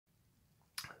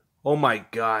Oh my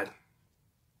God.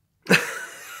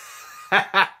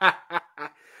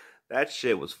 That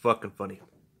shit was fucking funny.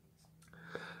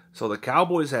 So the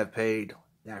Cowboys have paid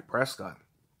Dak Prescott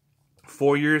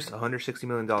 4 years, $160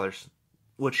 million,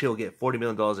 which he'll get $40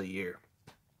 million a year.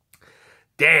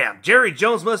 Damn, Jerry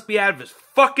Jones must be out of his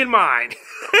fucking mind.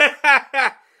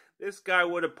 This guy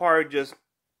would have probably just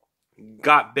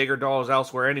got bigger dollars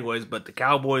elsewhere anyways, but the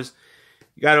Cowboys,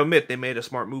 you got to admit, they made a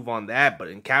smart move on that, but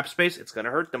in cap space, it's going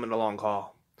to hurt them in the long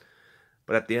haul.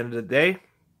 But at the end of the day,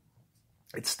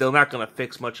 it's still not going to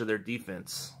fix much of their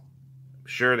defense.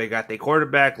 Sure, they got their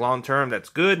quarterback long term, that's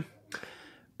good,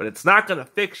 but it's not going to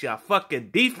fix your fucking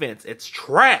defense. It's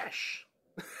trash.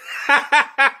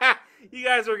 You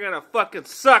guys are going to fucking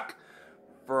suck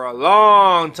for a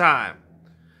long time.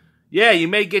 Yeah, you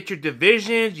may get your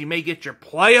divisions, you may get your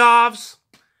playoffs,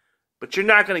 but you're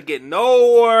not going to get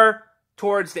nowhere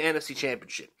towards the NFC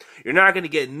Championship. You're not going to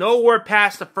get nowhere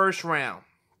past the first round.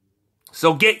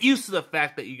 So get used to the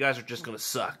fact that you guys are just going to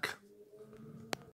suck.